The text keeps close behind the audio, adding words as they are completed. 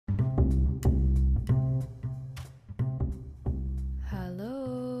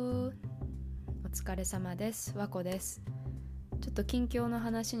疲れ様です。わこです。ちょっと近況の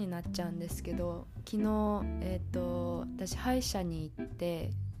話になっちゃうんですけど、昨日、私歯医者に行って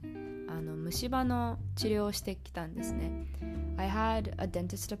虫歯の治療をしてきたんですね。I had a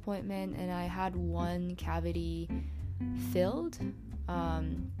dentist appointment and I had one cavity filled.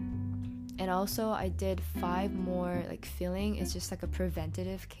 And also I did 5 more like filling. It's just like a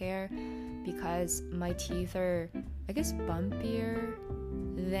preventative care because my teeth are, I guess, bumpier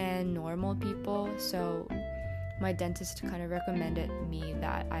than normal people. So my dentist kind of recommended me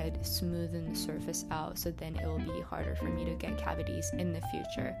that I'd smoothen the surface out so then it will be harder for me to get cavities in the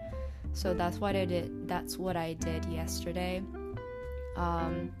future. So that's what I did yesterday.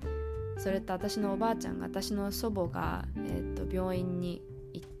 それと私のおばあちゃんが、私の祖母が、病院に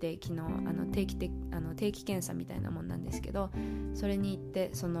行って昨日定期検査みたいなもんなんですけど、それに行っ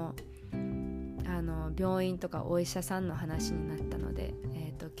てその病院とかお医者さんの話になったので、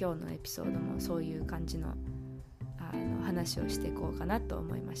今日のエピソードもそういう感じの話をしていこうかなと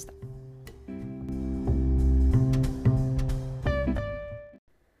思いました。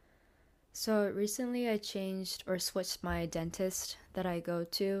So recently I changed or switched my dentist that I go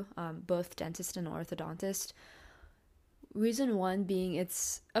to, both dentist and orthodontist. Reason one being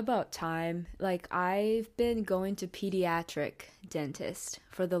it's about time. Like I've been going to pediatric dentist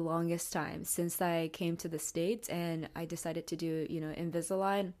for the longest time since I came to the States and I decided to do,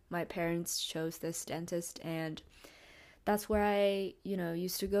 Invisalign. My parents chose this dentist and that's where I,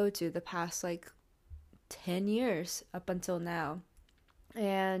 used to go to the past 10 years up until now.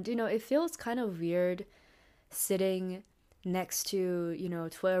 And, it feels kind of weird sitting next to,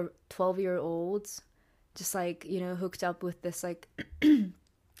 12-year-olds just hooked up with this like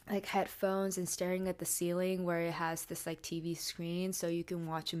headphones and staring at the ceiling where it has this TV screen so you can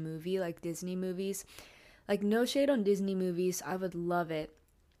watch a movie like Disney movies. Like no shade on Disney movies, I would love it.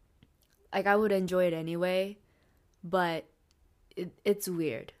 I would enjoy it anyway, but it's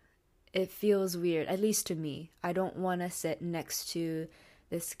weird. It feels weird, at least to me. I don't want to sit next to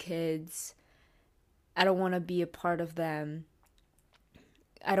this kids. I don't want to be a part of them.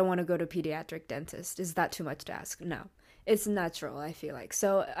 I don't want to go to pediatric dentist. Is that too much to ask? No. It's natural, I feel like.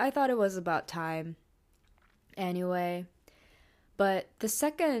 So I thought it was about time anyway. But the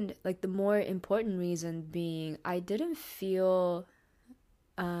second, the more important reason being I didn't feel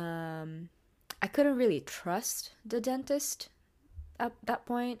I couldn't really trust the dentist at that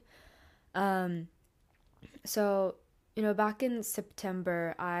point. So, back in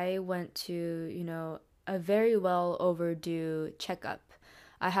September, I went to, a very well overdue checkup.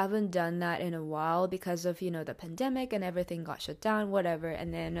 I haven't done that in a while because of, the pandemic and everything got shut down, whatever.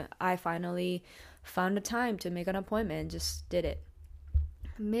 And then I finally found a time to make an appointment and just did it.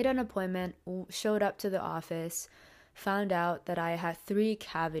 Made an appointment, showed up to the office, found out that I had 3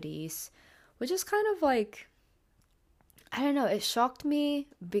 cavities, which is kind of I don't know, it shocked me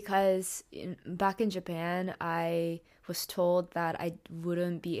because back in Japan, I was told that I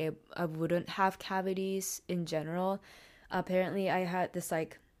wouldn't have cavities in general. Apparently, I had this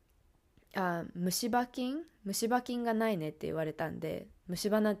虫歯菌がないねって言われたんで、虫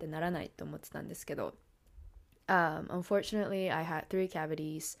歯なんてならないと思ってたんですけど、unfortunately, I had 3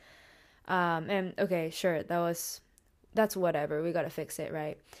 cavities. And okay, sure, that's whatever. We gotta fix it,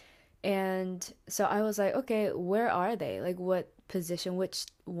 right? And so I was like, okay, where are they? What position, which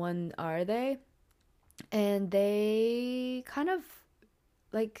one are they? And they kind of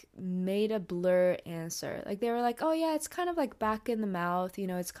made a blur answer. They were like, oh yeah, it's kind of back in the mouth,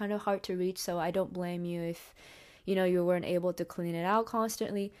 it's kind of hard to reach, so I don't blame you if, you weren't able to clean it out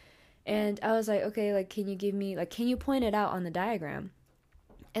constantly. And I was like, okay, can you point it out on the diagram?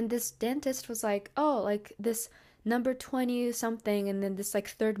 And this dentist was like, oh, this number 20 something and then this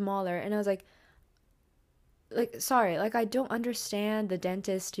 3rd molar, and I was like sorry, I don't understand the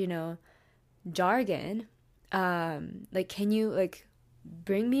dentist, jargon. Can you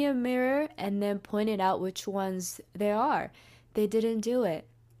bring me a mirror and then point it out which ones they are? They didn't do it.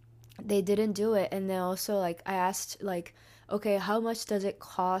 And then also I asked okay, how much does it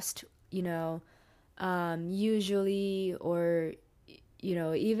cost, usually, or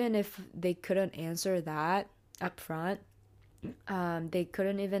even if they couldn't answer that up front, they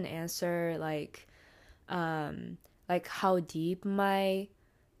couldn't even answer how deep my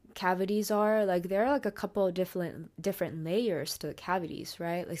cavities are. There are a couple of different layers to the cavities,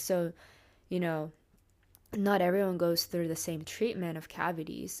 right? So not everyone goes through the same treatment of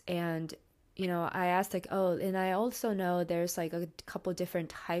cavities. And I asked oh, and I also know there's a couple different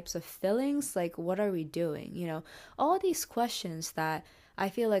types of fillings. What are we doing? All these questions that I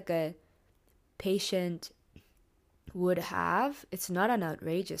feel a patient would have. It's not an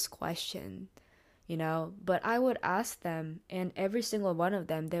outrageous question. But I would ask them, and every single one of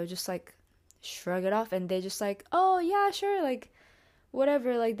them, they would just like shrug it off, and they just like, oh yeah, sure, like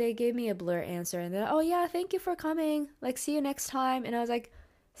whatever. Like they gave me a blur answer, and then, oh yeah, thank you for coming, like see you next time. And I was like,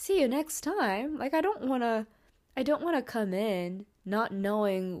 see you next time? Like I don't want to come in not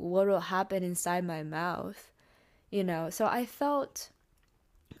knowing what will happen inside my mouth. So I felt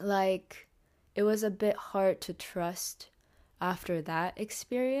like it was a bit hard to trust after that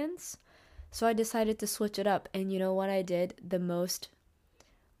experience. So I decided to switch it up. And you know what I did?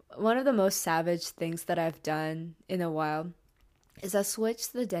 One of the most savage things that I've done in a while is I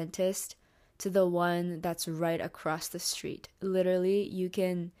switched the dentist to the one that's right across the street. Literally, you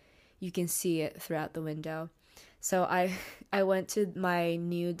can see it throughout the window. So I went to my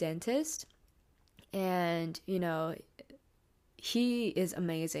new dentist, and he is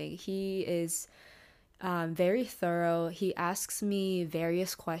amazing. He is very thorough. He asks me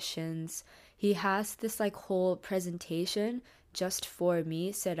various questions. He has this like whole presentation just for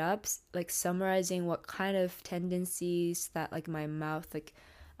me set up, like summarizing what kind of tendencies that like my mouth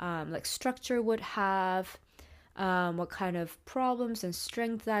like structure would have, what kind of problems and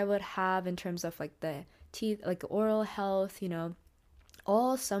strength I would have in terms of like the teeth, like oral health,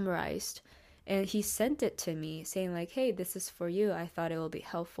 all summarized. And he sent it to me saying like, hey, this is for you. I thought it will be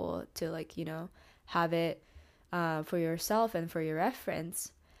helpful to like, have it for yourself and for your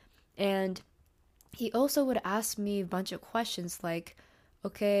reference. And he also would ask me a bunch of questions like,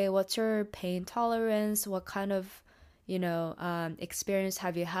 okay, what's your pain tolerance? What kind of, experience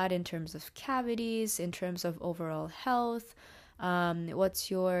have you had in terms of cavities, in terms of overall health?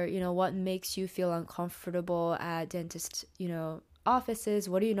 What's your, what makes you feel uncomfortable at dentist, offices?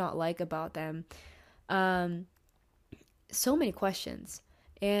 What do you not like about them? So many questions.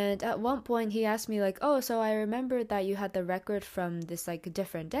 And at one point he asked me like, oh, so I remembered that you had the record from this like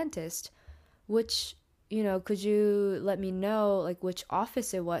different dentist, which, could you let me know like which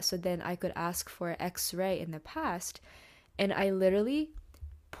office it was so then I could ask for x-ray in the past? And I literally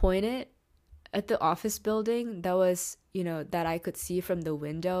pointed at the office building that was, that I could see from the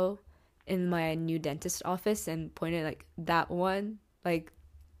window in my new dentist office, and pointed like that one, like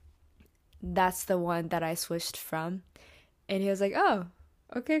that's the one that I switched from. And he was like, oh,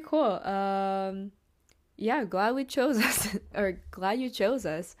 okay, cool. Yeah, glad we chose us or glad you chose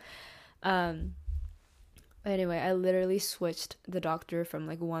us. Anyway, I literally switched the doctor from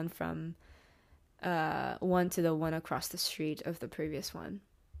like one to the one across the street of the previous one.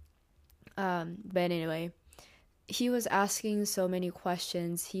 But anyway, he was asking so many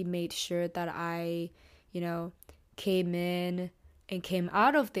questions. He made sure that I, came in and came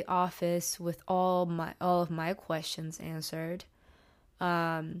out of the office with all of my questions answered.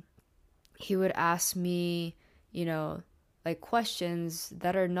 He would ask me, like questions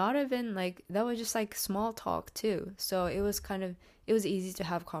that are not even like, that was just like small talk too. So it was easy to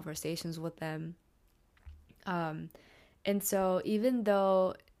have conversations with them. And so even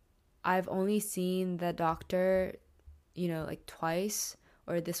though I've only seen the doctor, like twice,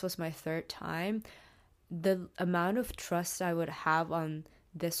 or this was my third time, the amount of trust I would have on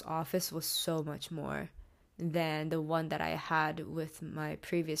this office was so much more than the one that I had with my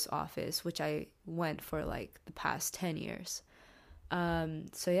previous office, which I went for like the past 10 years.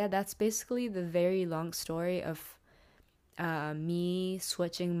 So yeah, that's basically the very long story of me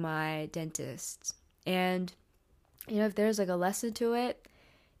switching my dentists. And, if there's like a lesson to it,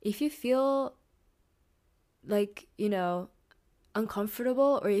 if you feel like,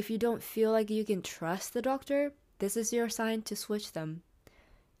 uncomfortable, or if you don't feel like you can trust the doctor, this is your sign to switch them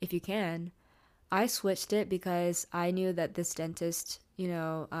if you can. I switched it because I knew that this dentist,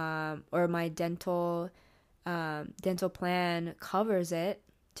 or my dental plan covers it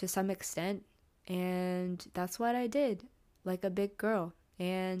to some extent, and that's what I did, like a big girl,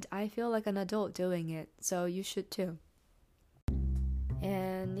 and I feel like an adult doing it, so you should too.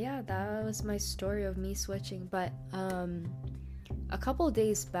 And yeah, that was my story of me switching. But a couple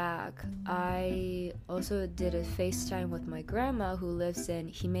days back, I also did a FaceTime with my grandma who lives in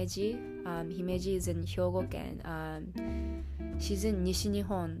Himeji. Himeji is in Hyogo-ken. She's in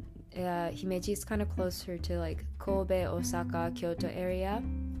Nishinihon. Himeji is kind of closer to like Kobe, Osaka, Kyoto area,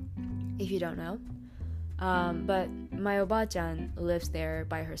 if you don't know. But my oba-chan lives there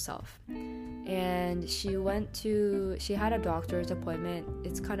by herself. And she had a doctor's appointment.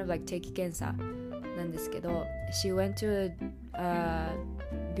 It's kind of like teiki kensa なんですけど, she went to a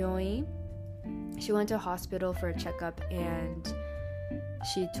病院. She went to a hospital for a checkup, and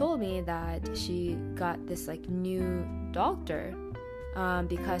she told me that she got this like new doctor,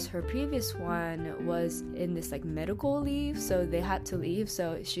 because her previous one was in this like medical leave, so they had to leave,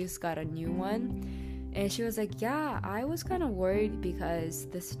 so she's got a new one. And she was like, yeah, I was kind of worried because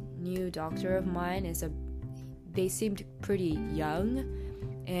this new doctor of mine they seemed pretty young,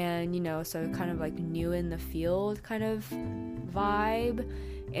 and so kind of like new in the field kind of vibe.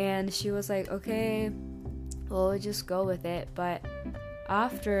 And she was like, okay, we'll just go with it. But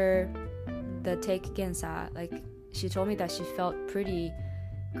after the Teikikensa, like, she told me that she felt pretty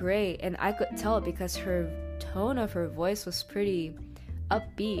great, and I could tell because her tone of her voice was pretty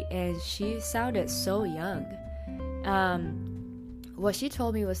upbeat and she sounded so young. What she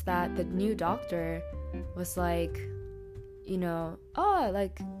told me was that the new doctor was like,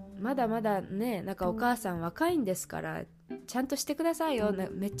 like まだまだね、なんかお母さん若いんですからちゃんとしてくださいよ、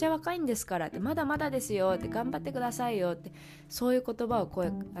めっちゃ若いんですからって、まだまだですよって、頑張ってくださいよって、そういう言葉を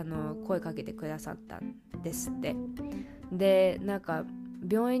声かけてくださったんですって。で、なんか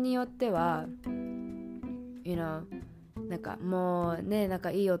病院によってはなんかもうね、なん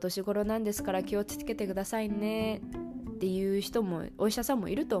かいいお年頃なんですから気をつけてくださいねっていう人も、お医者さんも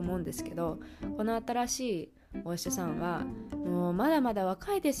いると思うんですけど、この新しいお医者さんはもうまだまだ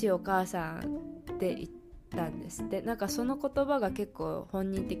若いですよお母さんって言ったんです。で、なんかその言葉が結構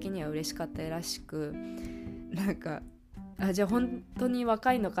本人的には嬉しかったらしく、なんかじゃあ本当に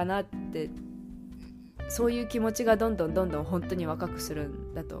若いのかなって、そういう気持ちがどんどん本当に若くする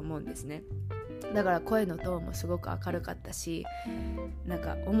んだと思うんですね。だから声のトーンもすごく明るかったし、なん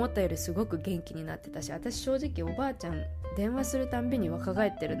か思ったよりすごく元気になってたし、私正直おばあちゃん電話するたんびに若返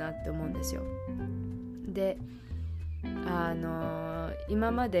ってるなって思うんですよ。で、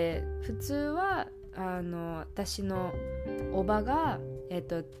今まで普通は私のおばが、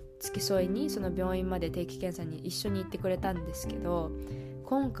付き添いにその病院まで定期検査に一緒に行ってくれたんですけど、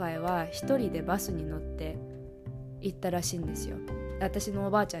今回は一人でバスに乗って行ったらしいんですよ。私のお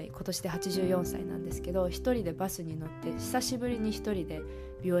ばあちゃん今年で84歳なんですけど、一人でバスに乗って久しぶりに一人で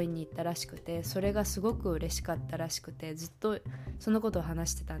病院に行ったらしくて、それがすごく嬉しかったらしくて、ずっとそのことを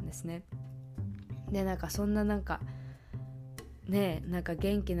話してたんですね。で、なんかそんななんかね、なんか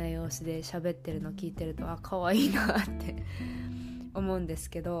元気な様子で喋ってるの聞いてると、可愛いなって思うんです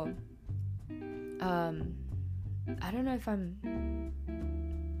けど、I don't know if I'm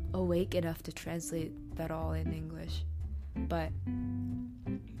awake enough to translate that all in English, but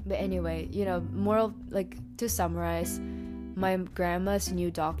anyway, moral, like, to summarize, my grandma's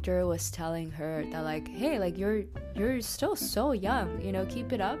new doctor was telling her that, like, hey, like, you're still so young,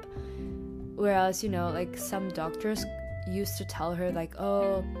 keep it up. Whereas, like, some doctors used to tell her, like,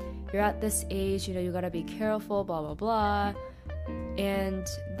 oh, you're at this age, you gotta be careful, blah blah blah. And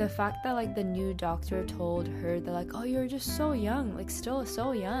the fact that, like, the new doctor told her that, like, oh, you're just so young, like, still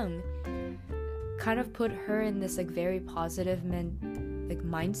so young, kind of put her in this, like, very positive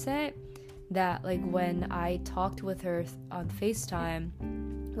mindset that, like, when I talked with her on FaceTime,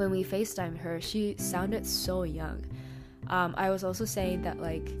 when we FaceTimed her, she sounded so young. I was also saying that,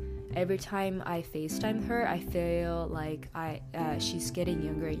 like, every time I FaceTime her, I feel like she's getting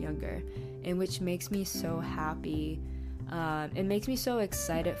younger and younger, and which makes me so happy. It makes me so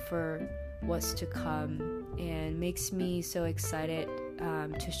excited for what's to come, and makes me so excited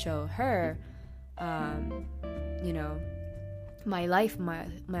to show her my life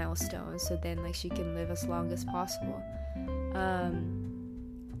milestones, so then, like, she can live as long as possible.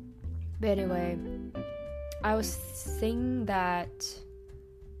 But anyway, I was saying that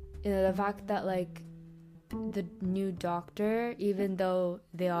the fact that, like, the new doctor, even though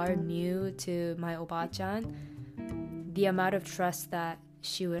they are new to my Oba-chan, the amount of trust that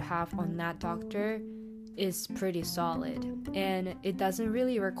she would have on that doctor is pretty solid, and it doesn't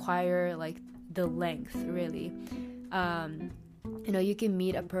really require, like, the length, really. You can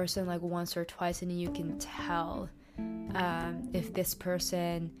meet a person, like, once or twice, and you can tell if this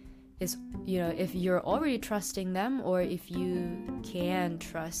person is, if you're already trusting them or if you can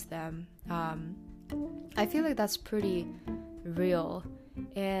trust them. I feel like that's pretty real,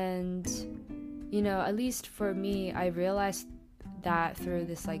 and at least for me, I realized that through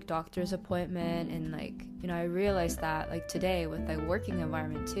this, like, doctor's appointment, and, like, I realized that, like, today with, like, working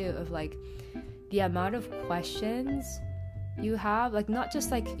environment too, of, like, the amount of questions you have, like, not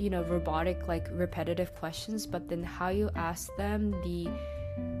just, like, robotic, like, repetitive questions, but then how you ask them,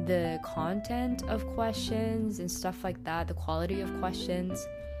 the content of questions and stuff like that, the quality of questions,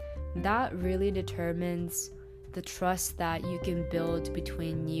 that really determines the trust that you can build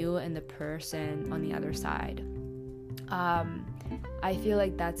between you and the person on the other side. um, I feel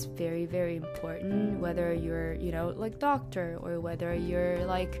like that's very, very important, whether you're, like doctor, or whether you're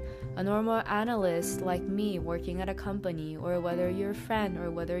like a normal analyst like me working at a company, or whether you're a friend,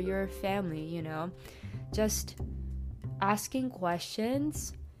 or whether you're a family, just asking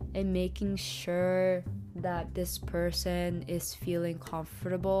questions and making sure that this person is feeling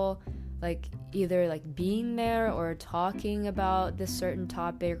comfortable, like either like being there or talking about this certain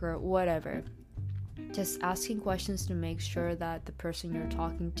topic or whatever. Just asking questions to make sure that the person you're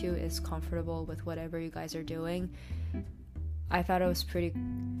talking to is comfortable with whatever you guys are doing. I thought it was pretty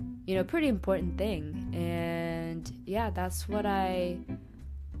important thing. And yeah, that's what I've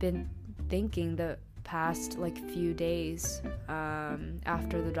been thinking the past like few days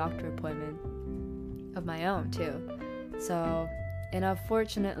after the doctor appointment of my own too. So, and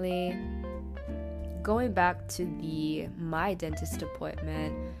unfortunately, going back to my dentist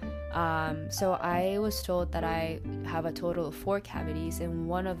appointment, so I was told that I have a total of 4 cavities, and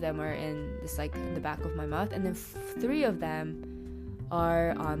one of them are in this, like, in the back of my mouth, and then 3 of them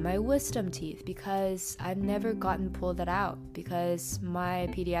are on my wisdom teeth, because I've never gotten pulled that out, because my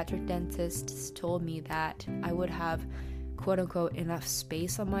pediatric dentist told me that I would have quote-unquote enough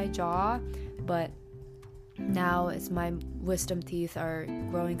space on my jaw, but now it's my wisdom teeth are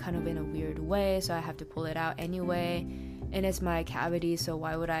growing kind of in a weird way, so I have to pull it out anyway, and it's my cavity, so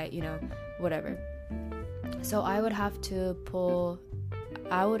why would I, whatever. So I would have to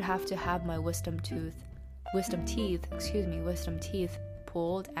have my wisdom teeth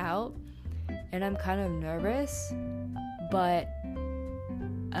pulled out, and I'm kind of nervous, but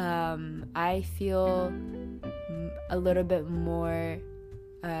I feel a little bit more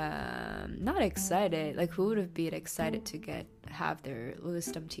not excited. Like, who would have been excited to have their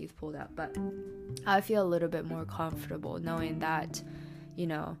wisdom teeth pulled out? But I feel a little bit more comfortable knowing that,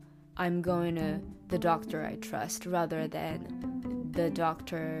 I'm going to the doctor I trust rather than the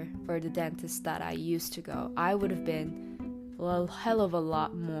doctor or the dentist that I used to go. I would have been a hell of a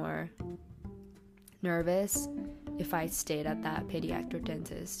lot more nervous if I stayed at that pediatric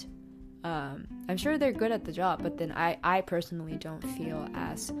dentist. I'm sure they're good at the job, but then I personally don't feel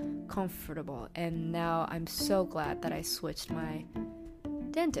as comfortable, and now I'm so glad that I switched my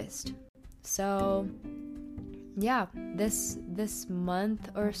dentist. So yeah, this month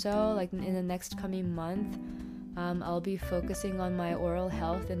or so, like in the next coming month, I'll be focusing on my oral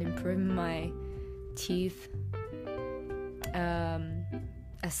health and improving my teeth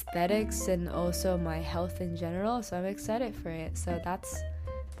aesthetics and also my health in general, so I'm excited for it. So that's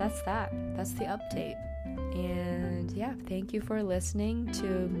the update. And yeah, thank you for listening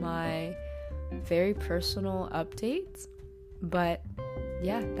to my very personal updates, but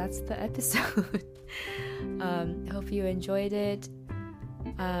yeah, that's the episode. Hope you enjoyed it.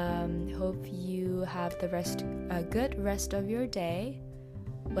 Hope you have a good rest of your day,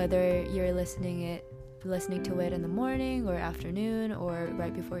 whether you're listening to it in the morning or afternoon or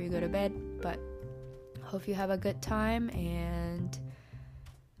right before you go to bed. But hope you have a good time, and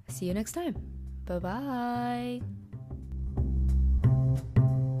see you next time. Bye-bye.